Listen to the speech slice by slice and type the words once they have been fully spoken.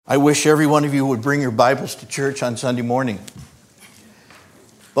I wish every one of you would bring your Bibles to church on Sunday morning.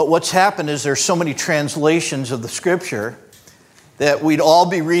 But what's happened is there's so many translations of the Scripture that we'd all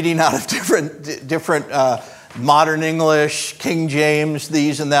be reading out of different modern English, King James,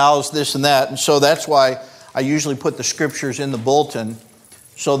 these and thous, this and that. And so that's why I usually put the Scriptures in the bulletin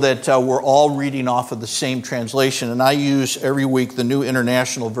so that we're all reading off of the same translation. And I use every week the New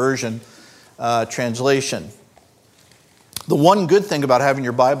International Version translation. The one good thing about having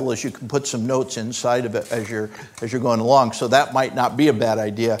your Bible is you can put some notes inside of it as you're going along. So that might not be a bad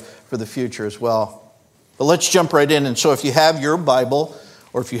idea for the future as well. But let's jump right in. And so if you have your Bible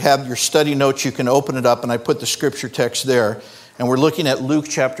or if you have your study notes, you can open it up, and I put the scripture text there. And we're looking at Luke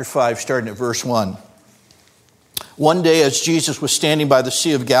chapter 5, starting at verse 1. One day as Jesus was standing by the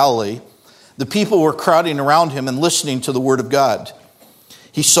Sea of Galilee, the people were crowding around him and listening to the word of God.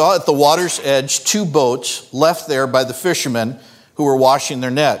 He saw at the water's edge 2 boats left there by the fishermen who were washing their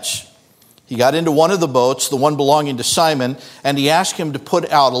nets. He got into one of the boats, the one belonging to Simon, and he asked him to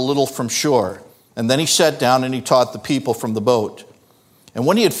put out a little from shore. And then he sat down and he taught the people from the boat. And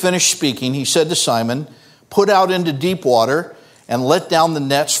when he had finished speaking, he said to Simon, "Put out into deep water and let down the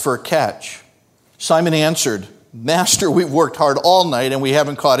nets for a catch." Simon answered, "Master, we've worked hard all night and we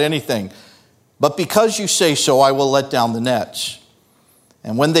haven't caught anything. But because you say so, I will let down the nets."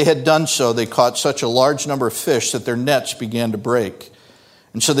 And when they had done so, they caught such a large number of fish that their nets began to break.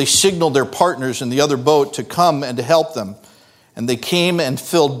 And so they signaled their partners in the other boat to come and to help them. And they came and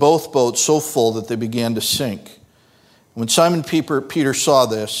filled both boats so full that they began to sink. When Simon Peter saw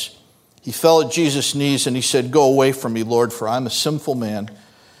this, he fell at Jesus' knees and he said, "Go away from me, Lord, for I'm a sinful man."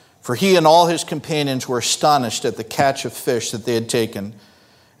 For he and all his companions were astonished at the catch of fish that they had taken.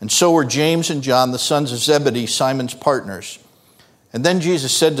 And so were James and John, the sons of Zebedee, Simon's partners. And then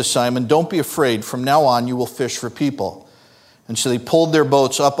Jesus said to Simon, "Don't be afraid. From now on you will fish for people." And so they pulled their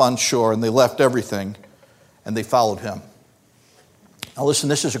boats up on shore and they left everything and they followed him. Now listen,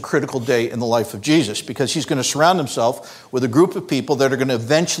 this is a critical day in the life of Jesus because he's going to surround himself with a group of people that are going to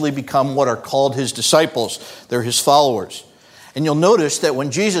eventually become what are called his disciples. They're his followers. And you'll notice that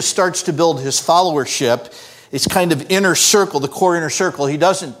when Jesus starts to build his followership, it's kind of inner circle, the core inner circle. He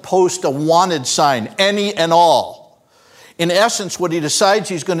doesn't post a wanted sign, any and all. In essence, what he decides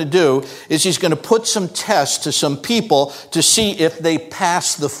he's going to do is he's going to put some tests to some people to see if they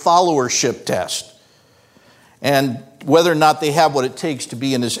pass the followership test and whether or not they have what it takes to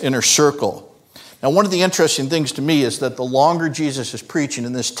be in his inner circle. Now, one of the interesting things to me is that the longer Jesus is preaching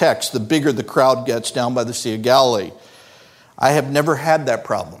in this text, the bigger the crowd gets down by the Sea of Galilee. I have never had that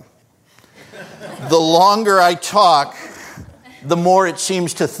problem. The longer I talk, the more it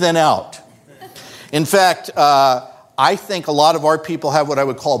seems to thin out. In fact, I think a lot of our people have what I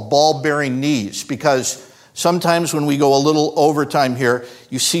would call ball-bearing knees, because sometimes when we go a little overtime here,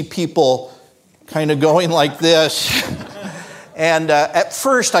 you see people kind of going like this. And at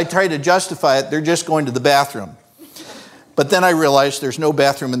first I try to justify it. They're just going to the bathroom. But then I realized there's no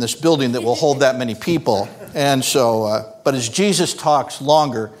bathroom in this building that will hold that many people. And so, but as Jesus talks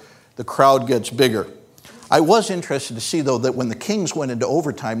longer, the crowd gets bigger. I was interested to see, though, that when the Kings went into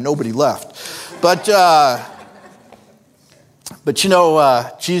overtime, nobody left. But you know,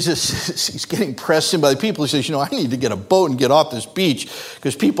 Jesus, he's getting pressed in by the people. He says, "I need to get a boat and get off this beach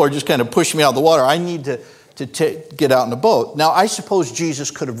because people are just kind of pushing me out of the water. I need to get out in a boat." Now, I suppose Jesus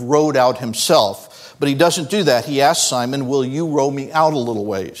could have rowed out himself, but he doesn't do that. He asks Simon, "Will you row me out a little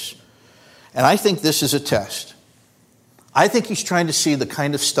ways?" And I think this is a test. I think he's trying to see the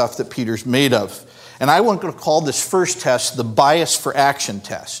kind of stuff that Peter's made of. And I want to call this first test the bias for action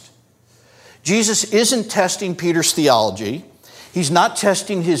test. Jesus isn't testing Peter's theology. He's not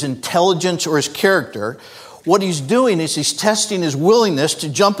testing his intelligence or his character. What he's doing is he's testing his willingness to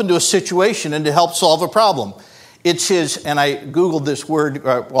jump into a situation and to help solve a problem. It's his, and I Googled this word,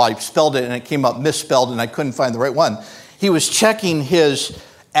 I spelled it and it came up misspelled and I couldn't find the right one. He was checking his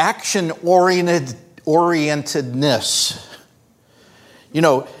action-orientedness.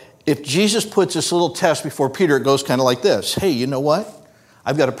 If Jesus puts this little test before Peter, it goes kind of like this. "Hey, you know what?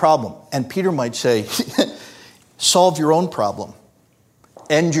 I've got a problem." And Peter might say, "Solve your own problem.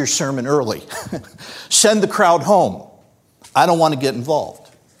 End your sermon early. Send the crowd home. I don't want to get involved."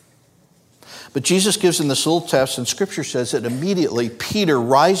 But Jesus gives him this little test, and Scripture says that immediately Peter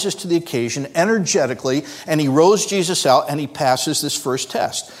rises to the occasion energetically, and he rows Jesus out, and he passes this first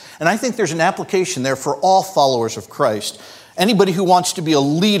test. And I think there's an application there for all followers of Christ. Anybody who wants to be a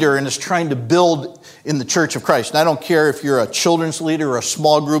leader and is trying to build in the church of Christ. And I don't care if you're a children's leader or a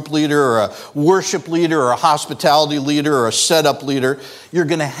small group leader or a worship leader or a hospitality leader or a setup leader. You're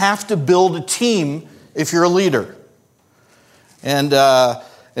going to have to build a team if you're a leader. And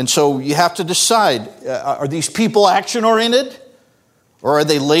And so you have to decide, are these people action-oriented? Or are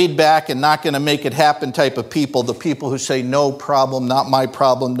they laid back and not going to make it happen type of people? The people who say, no problem, not my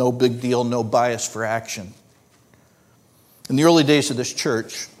problem, no big deal, no bias for action. In the early days of this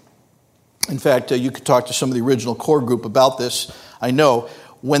church, in fact, you could talk to some of the original core group about this, I know,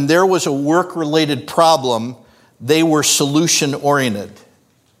 when there was a work-related problem, they were solution-oriented.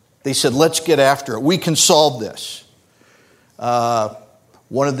 They said, let's get after it. We can solve this.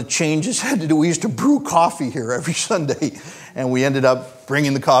 One of the changes had to do, we used to brew coffee here every Sunday, and we ended up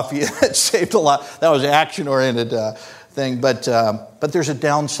bringing the coffee. It saved a lot. That was an action-oriented thing, but there's a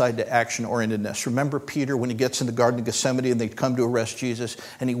downside to action-orientedness. Remember Peter when he gets in the Garden of Gethsemane and they come to arrest Jesus,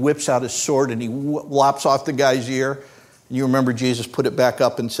 and he whips out his sword and he lops off the guy's ear. And you remember Jesus put it back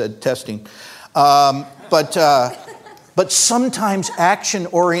up and said, testing. But sometimes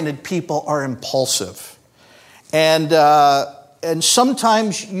action-oriented people are impulsive. And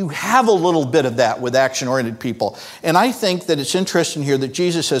sometimes you have a little bit of that with action-oriented people. And I think that it's interesting here that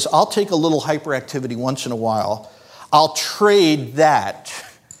Jesus says, I'll take a little hyperactivity once in a while. I'll trade that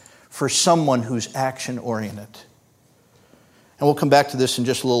for someone who's action-oriented. And we'll come back to this in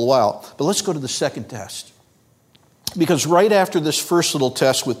just a little while. But let's go to the second test. Because right after this first little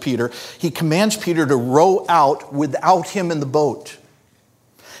test with Peter, he commands Peter to row out without him in the boat.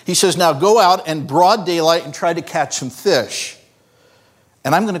 He says, now go out in broad daylight and try to catch some fish.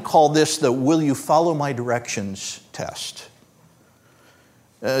 And I'm going to call this the will you follow my directions test.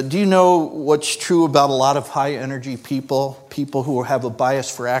 Do you know what's true about a lot of high energy people who have a bias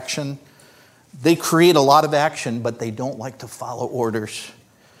for action? They create a lot of action, but they don't like to follow orders.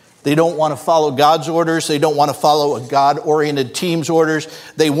 They don't want to follow God's orders. They don't want to follow a God-oriented team's orders.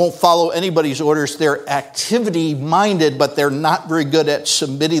 They won't follow anybody's orders. They're activity-minded, but they're not very good at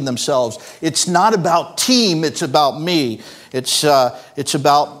submitting themselves. It's not about team, it's about me. It's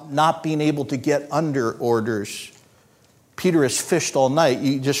about not being able to get under orders. Peter has fished all night.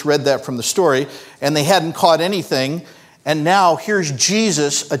 You just read that from the story. And they hadn't caught anything. And now here's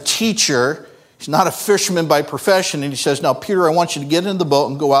Jesus, a teacher. He's not a fisherman by profession. And he says, now, Peter, I want you to get into the boat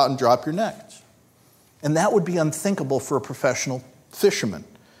and go out and drop your nets. And that would be unthinkable for a professional fisherman.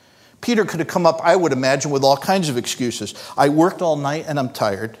 Peter could have come up, I would imagine, with all kinds of excuses. I worked all night and I'm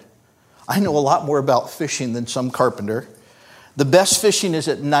tired. I know a lot more about fishing than some carpenter. The best fishing is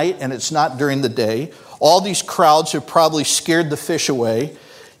at night and it's not during the day. All these crowds have probably scared the fish away.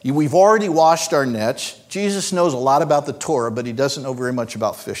 We've already washed our nets. Jesus knows a lot about the Torah, but he doesn't know very much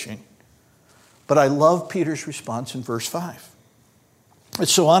about fishing. But I love Peter's response in verse 5.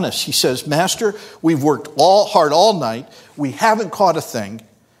 It's so honest. He says, Master, we've worked hard all night. We haven't caught a thing.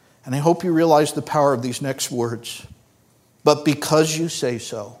 And I hope you realize the power of these next words. But because you say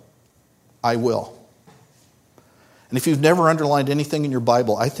so, I will. And if you've never underlined anything in your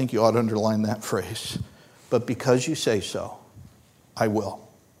Bible, I think you ought to underline that phrase. But because you say so, I will.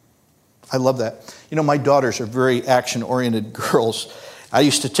 I love that. You know, my daughters are very action-oriented girls. I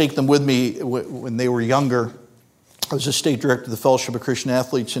used to take them with me when they were younger. I was a state director of the Fellowship of Christian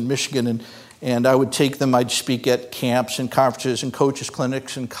Athletes in Michigan, and I would take them. I'd speak at camps and conferences and coaches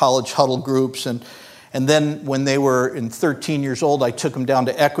clinics and college huddle groups. And then when they were 13 years old, I took them down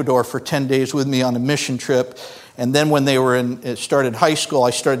to Ecuador for 10 days with me on a mission trip. And then when they were started high school,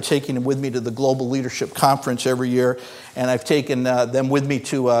 I started taking them with me to the Global Leadership Conference every year. And I've taken them with me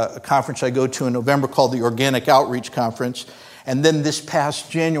to a conference I go to in November called the Organic Outreach Conference. And then this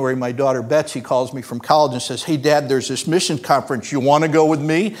past January, my daughter Betsy calls me from college and says, hey, Dad, there's this mission conference. You want to go with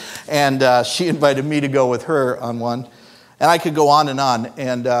me? And she invited me to go with her on one. And I could go on.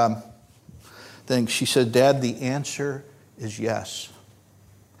 And then she said, Dad, the answer is yes.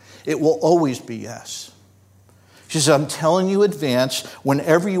 It will always be yes. She says, I'm telling you in advance,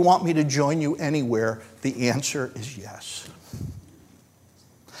 whenever you want me to join you anywhere, the answer is yes.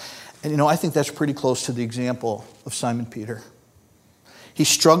 And I think that's pretty close to the example of Simon Peter. He's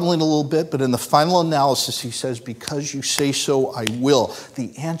struggling a little bit, but in the final analysis, he says, because you say so, I will.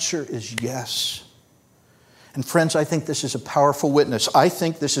 The answer is yes. And friends, I think this is a powerful witness. I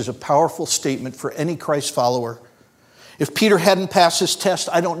think this is a powerful statement for any Christ follower. If Peter hadn't passed this test,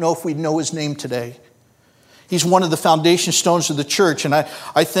 I don't know if we'd know his name today. He's one of the foundation stones of the church, and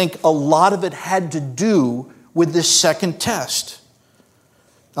I think a lot of it had to do with this second test.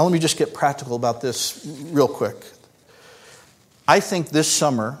 Now let me just get practical about this real quick. I think this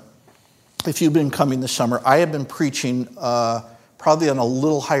summer, if you've been coming this summer, I have been preaching probably on a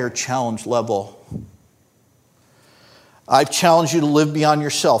little higher challenge level. I've challenged you to live beyond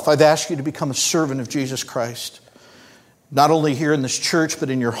yourself. I've asked you to become a servant of Jesus Christ. Not only here in this church, but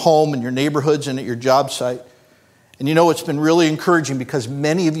in your home, in your neighborhoods, and at your job site. And you know, it's been really encouraging because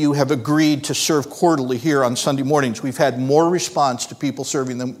many of you have agreed to serve quarterly here on Sunday mornings. We've had more response to people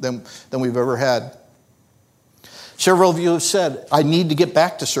serving than we've ever had. Several of you have said, I need to get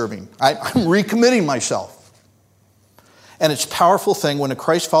back to serving. I'm recommitting myself. And it's a powerful thing when a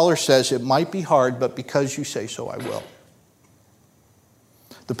Christ follower says, it might be hard, but because you say so, I will.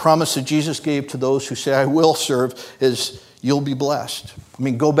 The promise that Jesus gave to those who say, I will serve, is you'll be blessed. I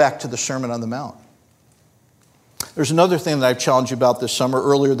mean, go back to the Sermon on the Mount. There's another thing that I've challenged you about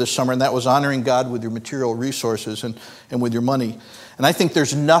earlier this summer, and that was honoring God with your material resources and with your money. And I think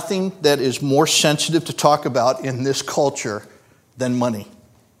there's nothing that is more sensitive to talk about in this culture than money.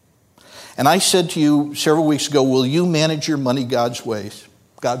 And I said to you several weeks ago, will you manage your money God's way?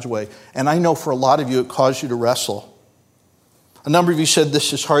 And I know for a lot of you it caused you to wrestle. A number of you said,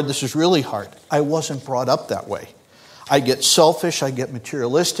 this is hard, this is really hard. I wasn't brought up that way. I get selfish, I get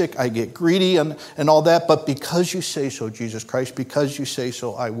materialistic, I get greedy and all that, but because you say so, Jesus Christ, because you say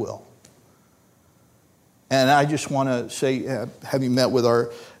so, I will. And I just want to say, having met with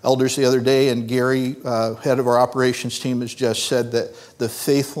our elders the other day, and Gary, head of our operations team, has just said that the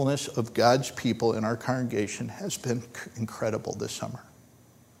faithfulness of God's people in our congregation has been incredible this summer.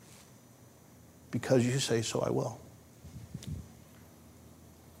 Because you say so, I will.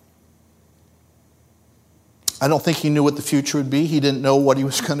 I don't think he knew what the future would be. He didn't know what he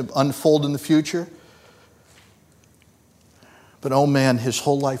was going to unfold in the future. But oh man, his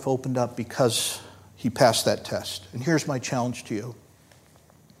whole life opened up because he passed that test. And here's my challenge to you.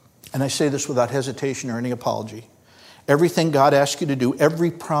 And I say this without hesitation or any apology. Everything God asks you to do, every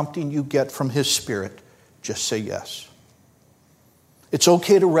prompting you get from his Spirit, just say yes. It's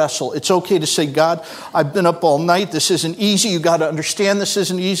okay to wrestle. It's okay to say, God, I've been up all night. This isn't easy. You got to understand this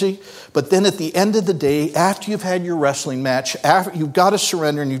isn't easy. But then at the end of the day, after you've had your wrestling match, you've got to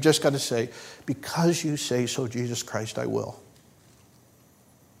surrender and you've just got to say, because you say so, Jesus Christ, I will.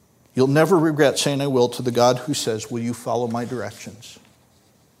 You'll never regret saying I will to the God who says, will you follow my directions?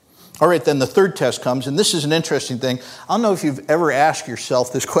 All right, then the third test comes, and this is an interesting thing. I don't know if you've ever asked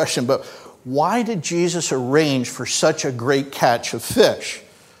yourself this question, but why did Jesus arrange for such a great catch of fish?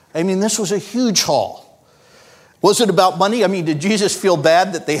 I mean, this was a huge haul. Was it about money? I mean, did Jesus feel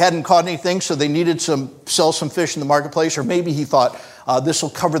bad that they hadn't caught anything, so they needed to sell some fish in the marketplace? Or maybe he thought, this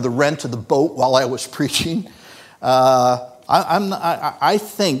will cover the rent of the boat while I was preaching. I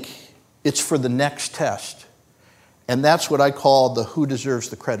think it's for the next test. And that's what I call the who deserves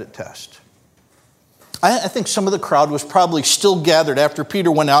the credit test. I think some of the crowd was probably still gathered after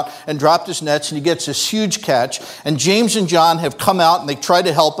Peter went out and dropped his nets and he gets this huge catch. And James and John have come out and they try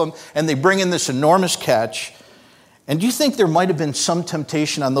to help him and they bring in this enormous catch. And do you think there might have been some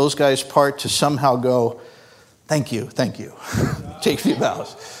temptation on those guys' part to somehow go, thank you. Take a few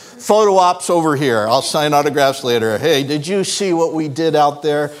bows. Photo ops over here. I'll sign autographs later. Hey, did you see what we did out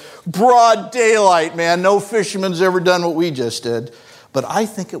there? Broad daylight, man. No fisherman's ever done what we just did. But I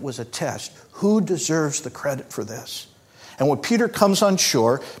think it was a test. Who deserves the credit for this? And when Peter comes on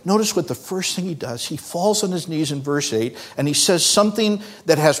shore, notice what the first thing he does. He falls on his knees in verse 8, and he says something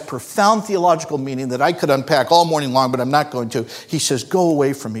that has profound theological meaning that I could unpack all morning long, but I'm not going to. He says, go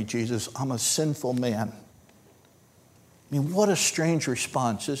away from me, Jesus. I'm a sinful man. I mean, what a strange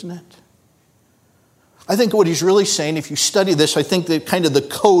response, isn't it? I think what he's really saying, if you study this, I think that kind of the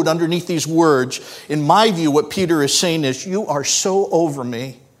code underneath these words, in my view, what Peter is saying is, you are so over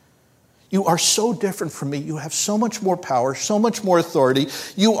me. You are so different from me. You have so much more power, so much more authority.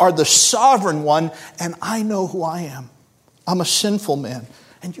 You are the sovereign one, and I know who I am. I'm a sinful man,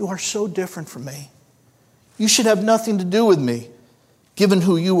 and you are so different from me. You should have nothing to do with me, given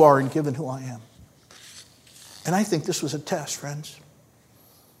who you are and given who I am. And I think this was a test, friends.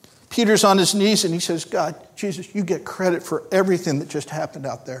 Peter's on his knees, and he says, God, Jesus, you get credit for everything that just happened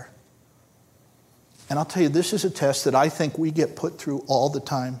out there. And I'll tell you, this is a test that I think we get put through all the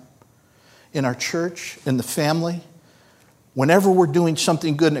time. In our church, in the family, whenever we're doing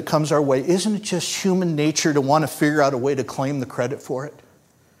something good and it comes our way, isn't it just human nature to want to figure out a way to claim the credit for it?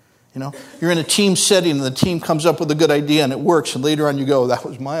 You know, you're in a team setting and the team comes up with a good idea and it works, and later on you go, that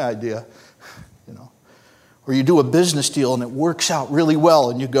was my idea. You know, or you do a business deal and it works out really well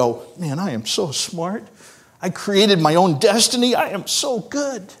and you go, man, I am so smart. I created my own destiny. I am so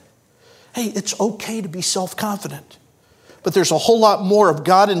good. Hey, it's okay to be self-confident. But there's a whole lot more of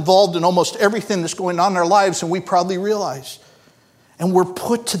God involved in almost everything that's going on in our lives than we probably realize. And we're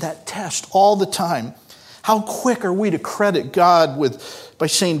put to that test all the time. How quick are we to credit God by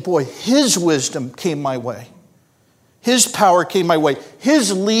saying, boy, his wisdom came my way. His power came my way.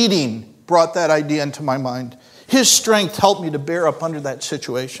 His leading brought that idea into my mind. His strength helped me to bear up under that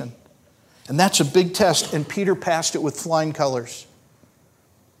situation. And that's a big test, and Peter passed it with flying colors.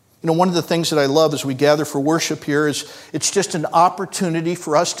 You know, one of the things that I love as we gather for worship here is it's just an opportunity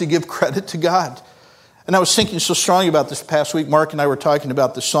for us to give credit to God. And I was thinking so strongly about this past week. Mark and I were talking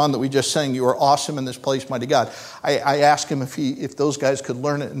about the song that we just sang, "You Are Awesome in This Place, Mighty God." I asked him if those guys could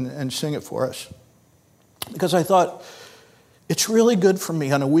learn it and sing it for us. Because I thought, it's really good for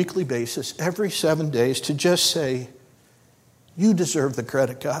me on a weekly basis, every 7 days, to just say, "You deserve the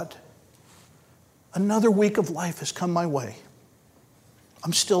credit, God. Another week of life has come my way.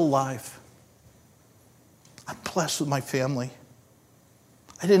 I'm still alive. I'm blessed with my family.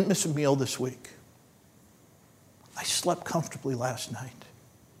 I didn't miss a meal this week. I slept comfortably last night."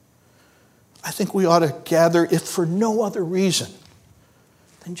 I think we ought to gather, if for no other reason,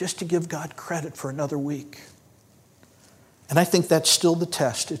 than just to give God credit for another week. And I think that's still the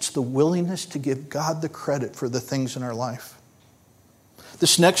test. It's the willingness to give God the credit for the things in our life.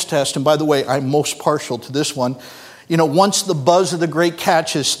 This next test, and by the way, I'm most partial to this one. You know, once the buzz of the great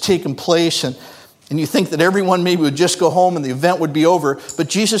catch has taken place and you think that everyone maybe would just go home and the event would be over, but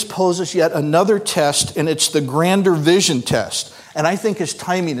Jesus poses yet another test, and it's the grander vision test. And I think his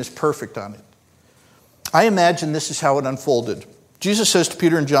timing is perfect on it. I imagine this is how it unfolded. Jesus says to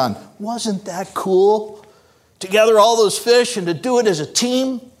Peter and John, "Wasn't that cool? To gather all those fish and to do it as a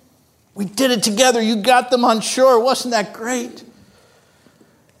team? We did it together. You got them on shore. Wasn't that great?"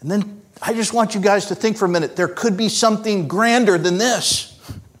 And then I just want you guys to think for a minute. There could be something grander than this.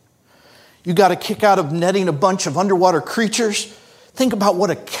 You got a kick out of netting a bunch of underwater creatures. Think about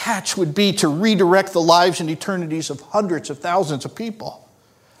what a catch would be to redirect the lives and eternities of hundreds of thousands of people.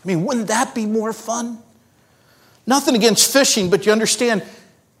 I mean, wouldn't that be more fun? Nothing against fishing, but you understand,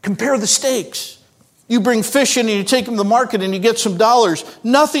 compare the stakes. You bring fish in and you take them to the market and you get some dollars.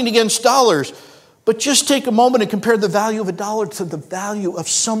 Nothing against dollars. But just take a moment and compare the value of a dollar to the value of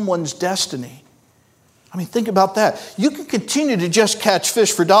someone's destiny. I mean, think about that. You can continue to just catch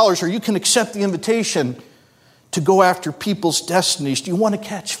fish for dollars, or you can accept the invitation to go after people's destinies. Do you want to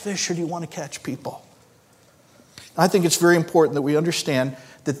catch fish, or do you want to catch people? I think it's very important that we understand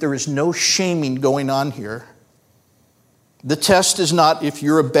that there is no shaming going on here. The test is not, if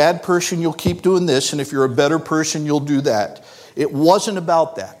you're a bad person, you'll keep doing this, and if you're a better person, you'll do that. It wasn't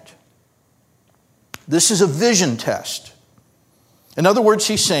about that. This is a vision test. In other words,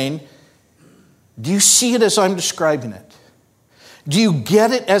 he's saying, do you see it as I'm describing it? Do you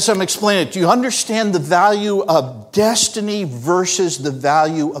get it as I'm explaining it? Do you understand the value of destiny versus the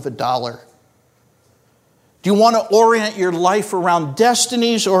value of a dollar? Do you want to orient your life around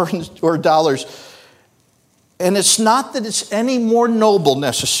destinies or dollars? And it's not that it's any more noble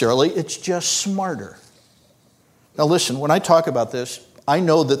necessarily, it's just smarter. Now listen, when I talk about this, I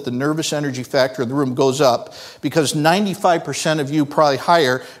know that the nervous energy factor in the room goes up because 95% of you, probably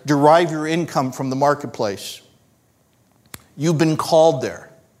higher, derive your income from the marketplace. You've been called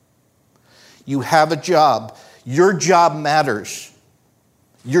there. You have a job. Your job matters.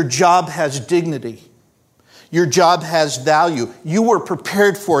 Your job has dignity. Your job has value. You were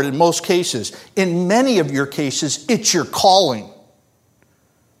prepared for it in most cases. In many of your cases, it's your calling.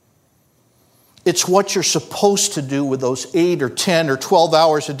 It's what you're supposed to do with those 8 or 10 or 12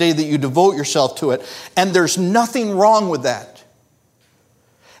 hours a day that you devote yourself to it. And there's nothing wrong with that.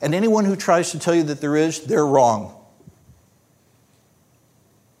 And anyone who tries to tell you that there is, they're wrong.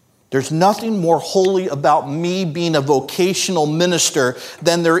 There's nothing more holy about me being a vocational minister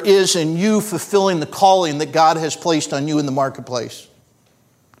than there is in you fulfilling the calling that God has placed on you in the marketplace.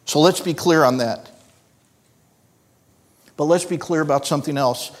 So let's be clear on that. But let's be clear about something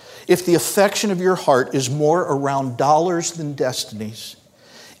else. If the affection of your heart is more around dollars than destinies,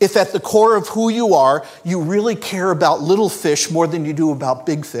 if at the core of who you are, you really care about little fish more than you do about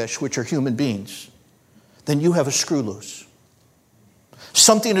big fish, which are human beings, then you have a screw loose.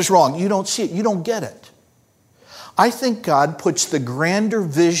 Something is wrong. You don't see it. You don't get it. I think God puts the grander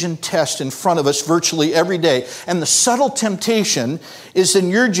vision test in front of us virtually every day. And the subtle temptation is in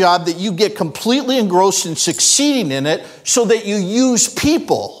your job that you get completely engrossed in succeeding in it so that you use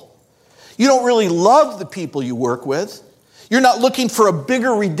people. You don't really love the people you work with. You're not looking for a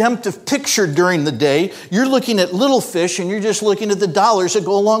bigger redemptive picture during the day. You're looking at little fish and you're just looking at the dollars that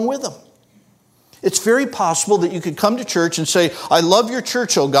go along with them. It's very possible that you could come to church and say, I love your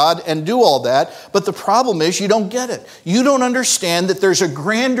church, oh God, and do all that. But the problem is you don't get it. You don't understand that there's a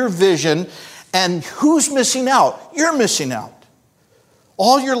grander vision, and who's missing out? You're missing out.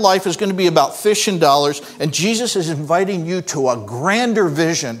 All your life is going to be about fish and dollars, and Jesus is inviting you to a grander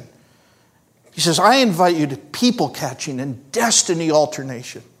vision. He says, I invite you to people catching and destiny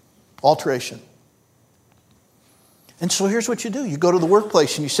alteration. And so here's what you do. You go to the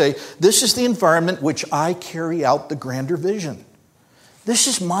workplace and you say, this is the environment which I carry out the grander vision. This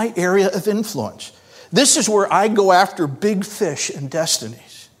is my area of influence. This is where I go after big fish and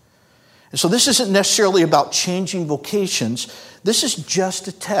destinies. And so this isn't necessarily about changing vocations. This is just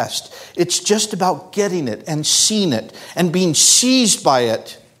a test. It's just about getting it and seeing it and being seized by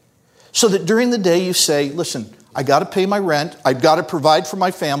it so that during the day you say, listen, I got to pay my rent. I've got to provide for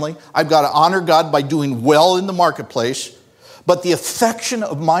my family. I've got to honor God by doing well in the marketplace. But the affection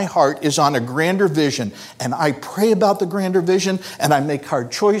of my heart is on a grander vision. And I pray about the grander vision, and I make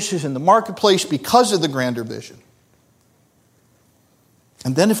hard choices in the marketplace because of the grander vision.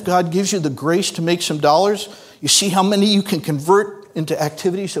 And then if God gives you the grace to make some dollars, you see how many you can convert into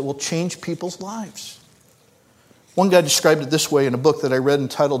activities that will change people's lives. One guy described it this way in a book that I read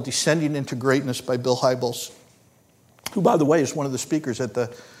entitled Descending into Greatness by Bill Hybels, who, by the way, is one of the speakers at the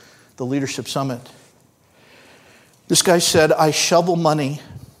Leadership Summit. This guy said, I shovel money.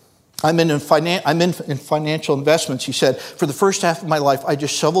 I'm in financial investments. He said, for the first half of my life, I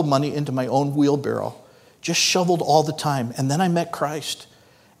just shoveled money into my own wheelbarrow. Just shoveled all the time. And then I met Christ.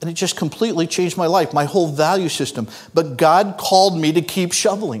 And it just completely changed my life, my whole value system. But God called me to keep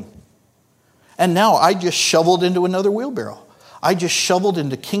shoveling. And now I just shoveled into another wheelbarrow. I just shoveled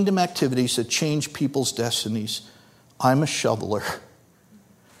into kingdom activities that change people's destinies. I'm a shoveler.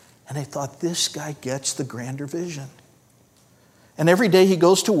 And I thought, this guy gets the grander vision. And every day he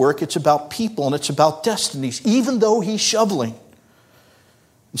goes to work, it's about people and it's about destinies, even though he's shoveling.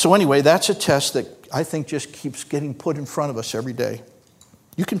 And so anyway, that's a test that I think just keeps getting put in front of us every day.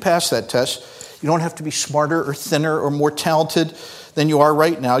 You can pass that test. You don't have to be smarter or thinner or more talented than you are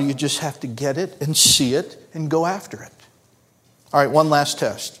right now. You just have to get it and see it and go after it. All right, one last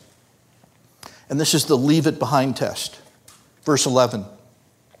test. And this is the leave it behind test. Verse 11.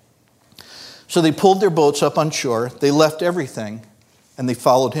 So they pulled their boats up on shore. They left everything and they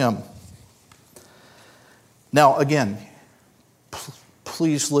followed him. Now, again,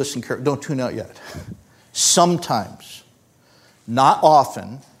 please listen carefully. Don't tune out yet. Sometimes, not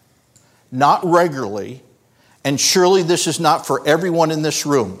often, not regularly, and surely this is not for everyone in this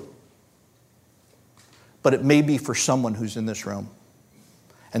room, but it may be for someone who's in this room.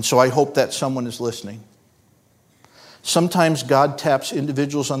 And so I hope that someone is listening. Sometimes God taps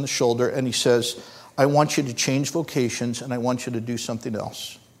individuals on the shoulder and he says, I want you to change vocations and I want you to do something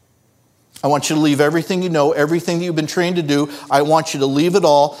else. I want you to leave everything you know, everything that you've been trained to do. I want you to leave it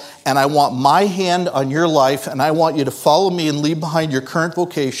all, and I want my hand on your life, and I want you to follow me and leave behind your current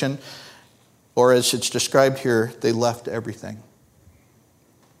vocation. Or as it's described here, they left everything.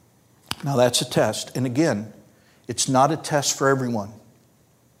 Now that's a test. And again, it's not a test for everyone.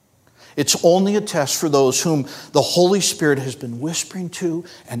 It's only a test for those whom the Holy Spirit has been whispering to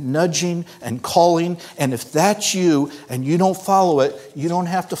and nudging and calling. And if that's you and you don't follow it, you don't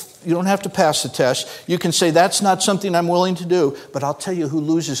have to pass the test. You can say, that's not something I'm willing to do. But I'll tell you who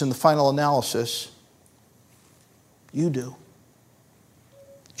loses in the final analysis. You do.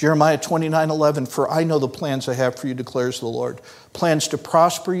 Jeremiah 29:11, for I know the plans I have for you, declares the Lord. Plans to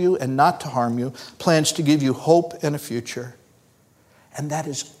prosper you and not to harm you. Plans to give you hope and a future. And that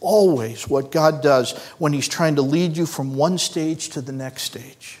is always what God does when he's trying to lead you from one stage to the next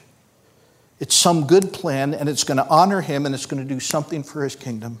stage. It's some good plan, and it's going to honor him, and it's going to do something for his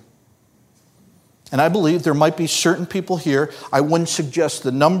kingdom. And I believe there might be certain people here, I wouldn't suggest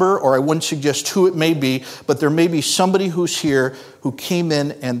the number or I wouldn't suggest who it may be, but there may be somebody who's here who came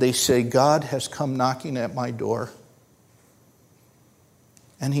in and they say, God has come knocking at my door.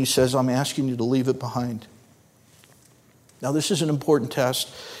 And he says, I'm asking you to leave it behind. Now, this is an important test.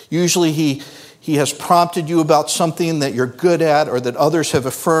 Usually he has prompted you about something that you're good at or that others have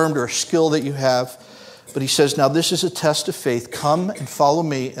affirmed or a skill that you have. But he says, now this is a test of faith. Come and follow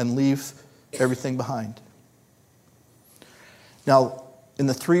me and leave everything behind. Now, in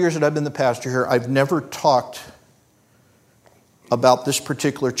the 3 years that I've been the pastor here, I've never talked about this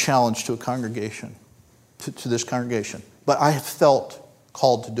particular challenge to a congregation, to this congregation. But I have felt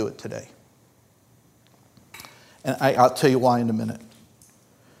called to do it today. And I'll tell you why in a minute.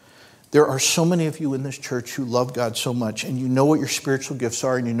 There are so many of you in this church who love God so much, and you know what your spiritual gifts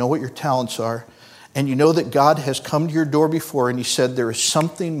are, and you know what your talents are, and you know that God has come to your door before, and he said there is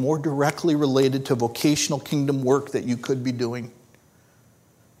something more directly related to vocational kingdom work that you could be doing.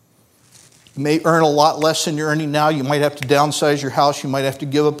 You may earn a lot less than you're earning now. You might have to downsize your house. You might have to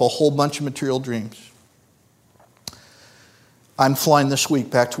give up a whole bunch of material dreams. I'm flying this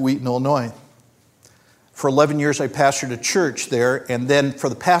week back to Wheaton, Illinois. For 11 years, I pastored a church there, and then for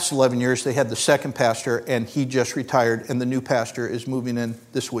the past 11 years, they had the second pastor, and he just retired, and the new pastor is moving in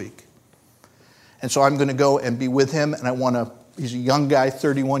this week. And so I'm going to go and be with him, and he's a young guy,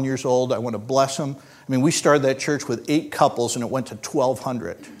 31 years old. I want to bless him. I mean, we started that church with 8 couples, and it went to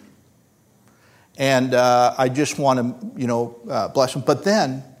 1,200. And I just want to, bless him. But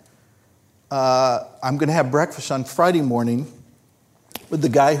then I'm going to have breakfast on Friday morning with the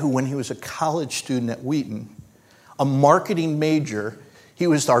guy who, when he was a college student at Wheaton, a marketing major, he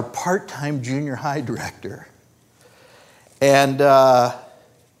was our part-time junior high director. And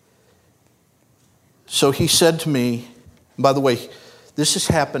so he said to me, by the way, this has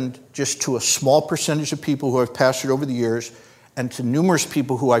happened just to a small percentage of people who I've pastored over the years and to numerous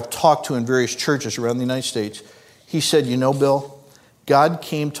people who I've talked to in various churches around the United States. He said, Bill, God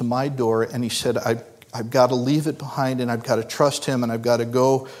came to my door and he said, I've got to leave it behind and I've got to trust him and I've got to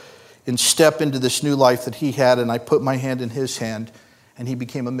go and step into this new life that he had. And I put my hand in his hand and he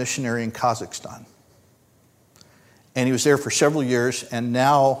became a missionary in Kazakhstan. And he was there for several years. And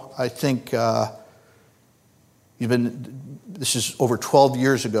now I think this is over 12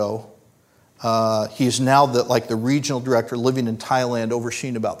 years ago. He is now the regional director living in Thailand,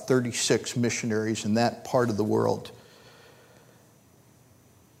 overseeing about 36 missionaries in that part of the world.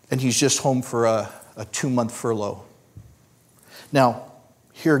 And he's just home for a 2-month furlough. Now,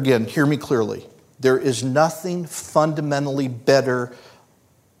 here again, hear me clearly. There is nothing fundamentally better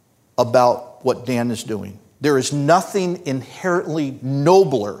about what Dan is doing. There is nothing inherently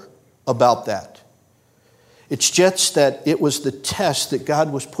nobler about that. It's just that it was the test that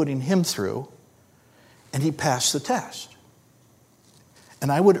God was putting him through, and he passed the test.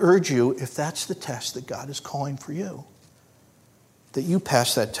 And I would urge you, if that's the test that God is calling for you, that you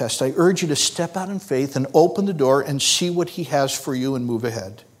pass that test. I urge you to step out in faith and open the door and see what he has for you and move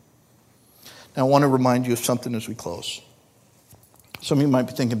ahead. Now, I want to remind you of something as we close. Some of you might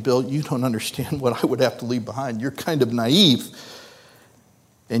be thinking, Bill, you don't understand what I would have to leave behind. You're kind of naive.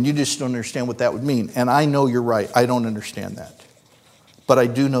 And you just don't understand what that would mean. And I know you're right. I don't understand that. But I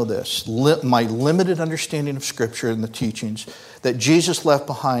do know this. My limited understanding of Scripture and the teachings, that Jesus left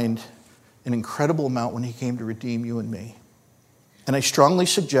behind an incredible amount when he came to redeem you and me. And I strongly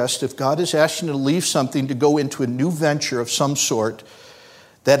suggest if God is asking you to leave something to go into a new venture of some sort,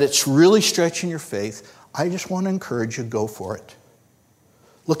 that it's really stretching your faith, I just want to encourage you, go for it.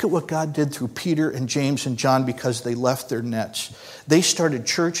 Look at what God did through Peter and James and John because they left their nets. They started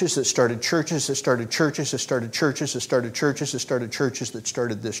churches that started churches that started churches that started churches that started churches that started churches that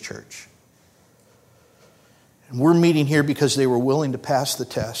started this church. And we're meeting here because they were willing to pass the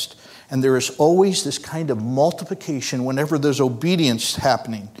test. And there is always this kind of multiplication whenever there's obedience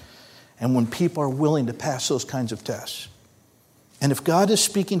happening and when people are willing to pass those kinds of tests. And if God is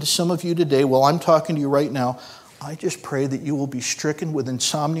speaking to some of you today, while I'm talking to you right now, I just pray that you will be stricken with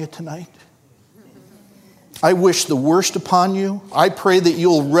insomnia tonight. I wish the worst upon you. I pray that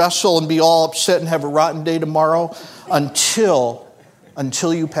you'll wrestle and be all upset and have a rotten day tomorrow until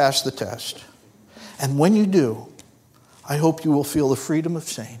you pass the test. And when you do, I hope you will feel the freedom of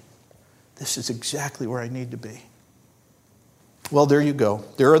saying, this is exactly where I need to be. Well, there you go.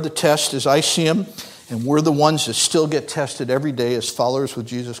 There are the tests as I see them, and we're the ones that still get tested every day as followers with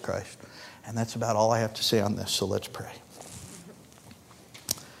Jesus Christ. And that's about all I have to say on this, so let's pray.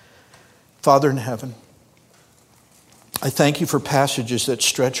 Father in heaven, I thank you for passages that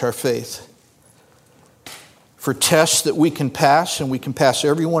stretch our faith, for tests that we can pass, and we can pass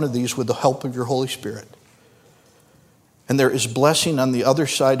every one of these with the help of your Holy Spirit. And there is blessing on the other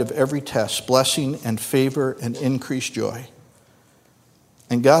side of every test, blessing and favor and increased joy.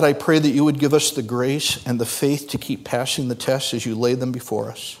 And God, I pray that you would give us the grace and the faith to keep passing the tests as you lay them before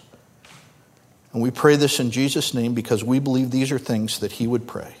us. And we pray this in Jesus' name because we believe these are things that he would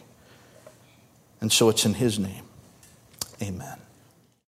pray. And so it's in his name. Amen.